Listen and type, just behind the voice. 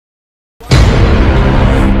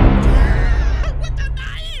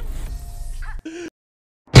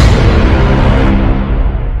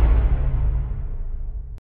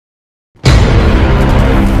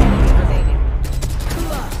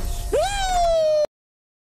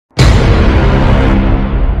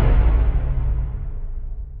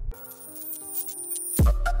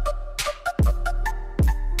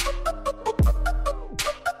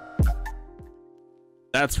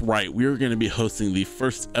That's right, we are going to be hosting the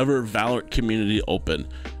first ever Valorant Community Open,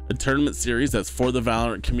 a tournament series that's for the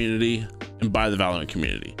Valorant community and by the Valorant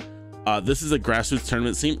community. This is a grassroots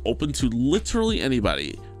tournament scene open to literally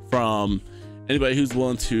anybody, from anybody who's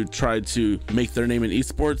willing to try to make their name in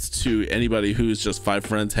esports to anybody who's just 5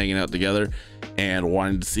 friends hanging out together and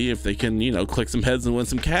wanting to see if they can, you know, click some heads and win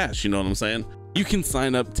some cash. You know what I'm saying? You can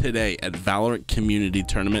sign up today at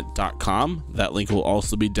valorantcommunitytournament.com. That link will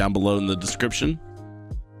also be down below in the description.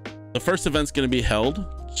 The first event's going to be held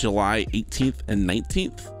July 18th and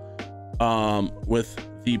 19th, with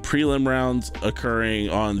the prelim rounds occurring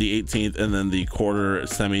on the 18th and then the quarter,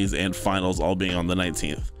 semis, and finals all being on the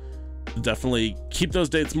 19th. Definitely keep those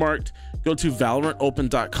dates marked. Go to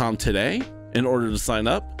valorantopen.com today in order to sign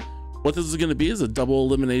up. What this is going to be is a double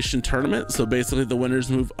elimination tournament. So basically the winners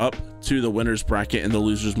move up to the winners bracket and the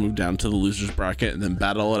losers move down to the losers bracket, and then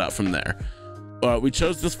battle it out from there. We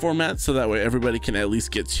chose this format so that way everybody can at least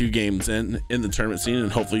get 2 games in the tournament scene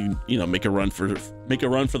and hopefully, you know, make a run for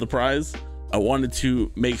the prize. I wanted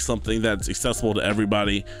to make something that's accessible to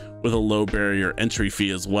everybody with a low barrier entry fee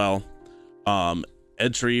as well.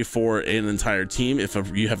 Entry for an entire team, if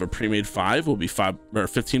you have a pre-made 5, will be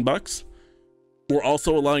 $15. We're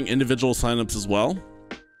also allowing individual signups as well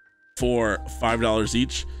for $5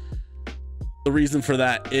 each. The reason for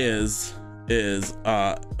that is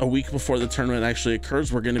a week before the tournament actually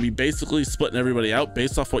occurs, we're going to be basically splitting everybody out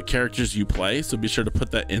based off what characters you play. So be sure to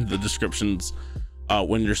put that in the descriptions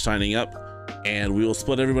when you're signing up, and we will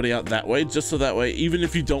split everybody out that way, just so that way, even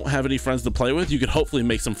if you don't have any friends to play with, you could hopefully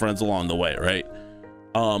make some friends along the way, right?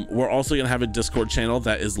 We're also going to have a Discord channel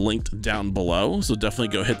that is linked down below, so definitely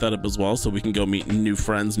go hit that up as well so we can go meet new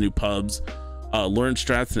friends, new pubs, learn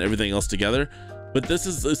strats and everything else together. But this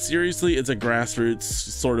is seriously, it's a grassroots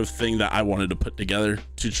sort of thing that I wanted to put together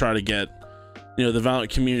to try to get, you know, the Valorant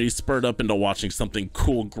community spurred up into watching something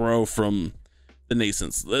cool grow from the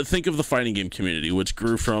nascence. Think of the fighting game community, which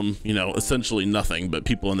grew from, you know, essentially nothing but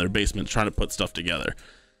people in their basement trying to put stuff together.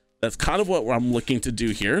 That's kind of what I'm looking to do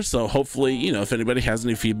here. So hopefully, you know, if anybody has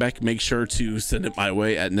any feedback, make sure to send it my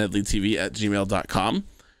way at nedleytv@gmail.com.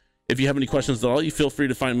 If you have any questions at all, you feel free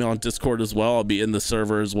to find me on Discord as well. I'll be in the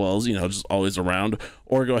server as well as, you know, just always around,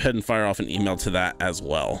 or go ahead and fire off an email to that as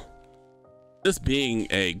well. This being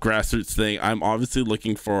a grassroots thing, I'm obviously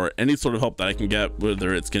looking for any sort of help that I can get,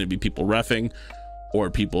 whether it's going to be people reffing or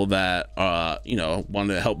people that you know, want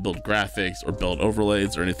to help build graphics or build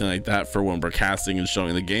overlays or anything like that for when we're casting and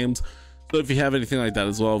showing the games. So if you have anything like that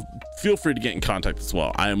as well, feel free to get in contact as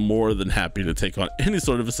well. I am more than happy to take on any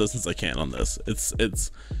sort of assistance I can on this.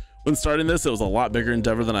 It's when starting this, it was a lot bigger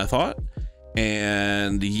endeavor than I thought,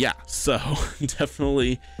 and yeah, so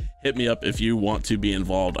definitely hit me up if you want to be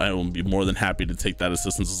involved. I will be more than happy to take that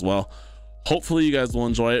assistance as well. Hopefully you guys will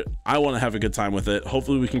enjoy it. I want to have a good time with it.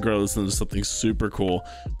 Hopefully we can grow this into something super cool,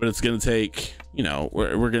 but it's going to take, you know,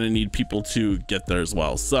 we're going to need people to get there as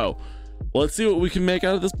well. So let's see what we can make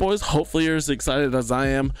out of this, boys. Hopefully you're as excited as I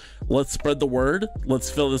am. Let's spread the word.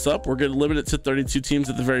 Let's fill this up. We're going to limit it to 32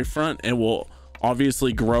 teams at the very front, and we'll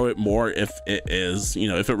obviously grow it more if it is, you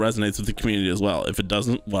know, if it resonates with the community as well. If it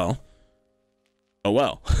doesn't, well, oh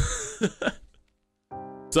well.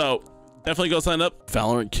 So definitely go sign up,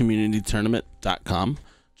 valorantcommunitytournament.com.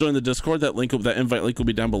 Join the Discord. That invite link will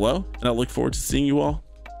be down below, and I look forward to seeing you all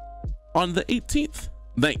on the 18th.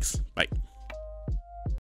 Thanks. Bye.